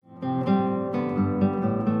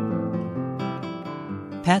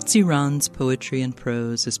Patsy Rahn's poetry and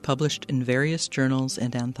prose is published in various journals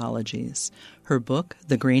and anthologies. Her book,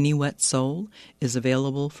 The Grainy Wet Soul, is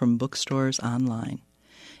available from bookstores online.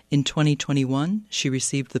 In 2021, she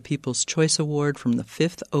received the People's Choice Award from the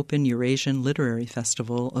 5th Open Eurasian Literary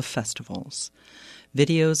Festival of Festivals.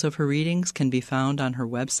 Videos of her readings can be found on her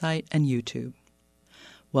website and YouTube.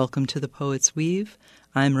 Welcome to The Poet's Weave.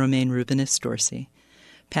 I'm Romaine Rubinis Dorsey.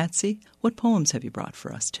 Patsy, what poems have you brought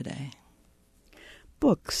for us today?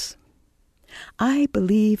 Books. I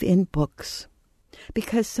believe in books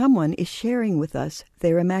because someone is sharing with us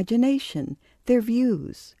their imagination, their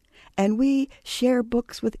views, and we share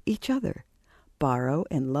books with each other. Borrow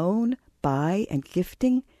and loan, buy and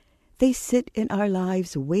gifting, they sit in our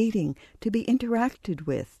lives waiting to be interacted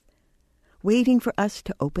with, waiting for us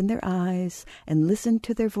to open their eyes and listen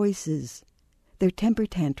to their voices, their temper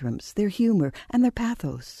tantrums, their humor, and their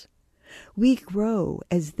pathos. We grow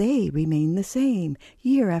as they remain the same,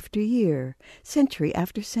 year after year, century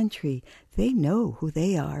after century. They know who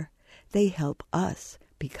they are. They help us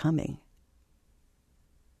becoming.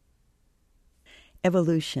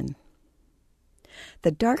 Evolution.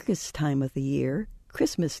 The darkest time of the year,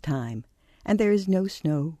 Christmas time, and there is no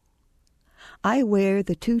snow. I wear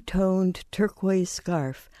the two-toned turquoise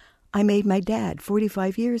scarf I made my dad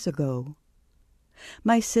 45 years ago.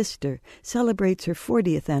 My sister celebrates her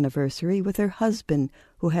 40th anniversary with her husband,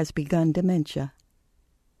 who has begun dementia.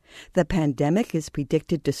 The pandemic is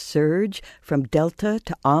predicted to surge from Delta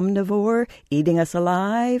to omnivore, eating us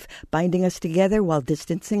alive, binding us together while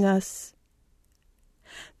distancing us.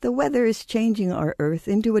 The weather is changing our Earth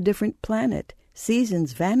into a different planet,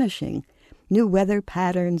 seasons vanishing, new weather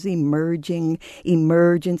patterns emerging,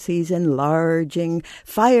 emergencies enlarging,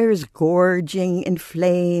 fires gorging,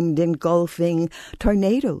 inflamed, engulfing,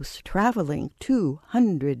 tornadoes traveling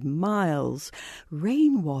 200 miles,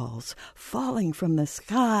 rain walls falling from the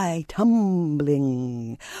sky,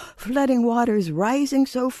 tumbling, flooding waters rising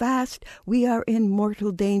so fast we are in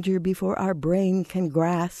mortal danger before our brain can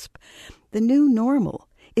grasp. The new normal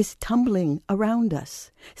is tumbling around us,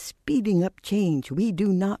 speeding up change we do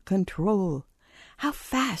not control. How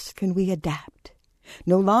fast can we adapt?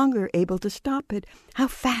 No longer able to stop it, how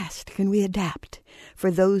fast can we adapt? For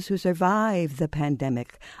those who survive the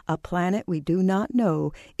pandemic, a planet we do not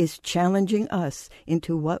know is challenging us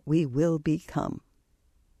into what we will become.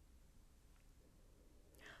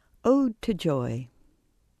 Ode to Joy.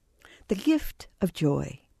 The gift of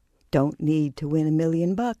joy. Don't need to win $1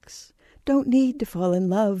 million. Don't need to fall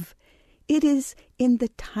in love. It is in the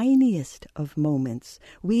tiniest of moments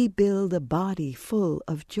we build a body full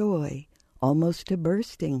of joy, almost to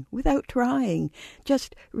bursting, without trying,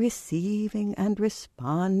 just receiving and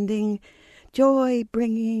responding. Joy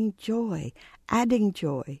bringing joy, adding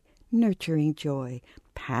joy, nurturing joy,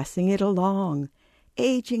 passing it along,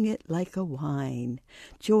 aging it like a wine.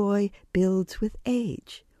 Joy builds with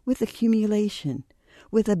age, with accumulation,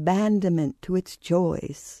 with abandonment to its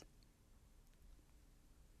joys.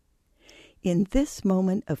 In this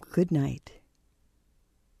moment of good night.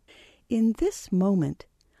 In this moment,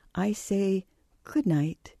 I say good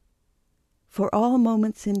night. For all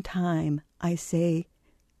moments in time, I say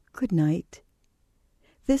good night.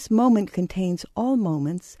 This moment contains all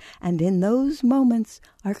moments, and in those moments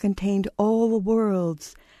are contained all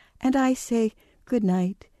worlds. And I say good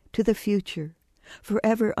night to the future,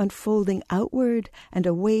 forever unfolding outward and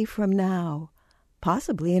away from now.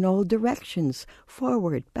 Possibly in all directions,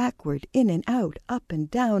 forward, backward, in and out, up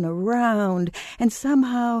and down, around, and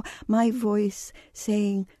somehow my voice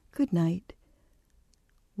saying good night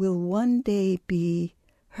will one day be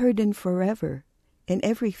heard in forever, in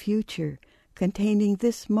every future, containing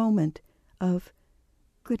this moment of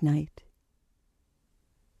good night.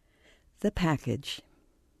 The package.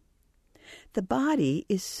 The body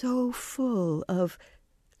is so full of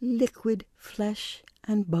liquid flesh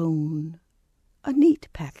and bone. A neat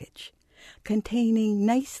package, containing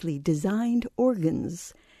nicely designed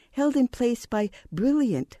organs, held in place by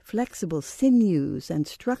brilliant, flexible sinews and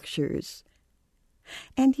structures.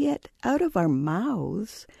 And yet out of our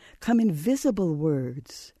mouths come invisible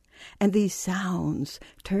words, and these sounds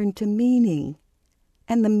turn to meaning,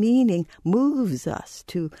 and the meaning moves us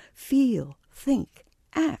to feel, think,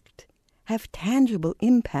 act, have tangible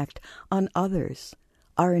impact on others,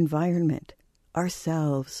 our environment,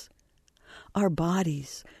 ourselves. Our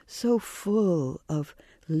bodies so full of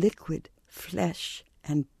liquid flesh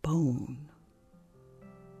and bone.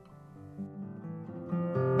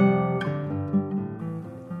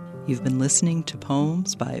 You've been listening to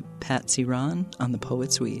poems by Patsy Rahn on The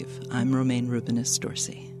Poet's Weave. I'm Romaine Rubinis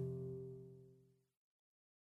Dorsey.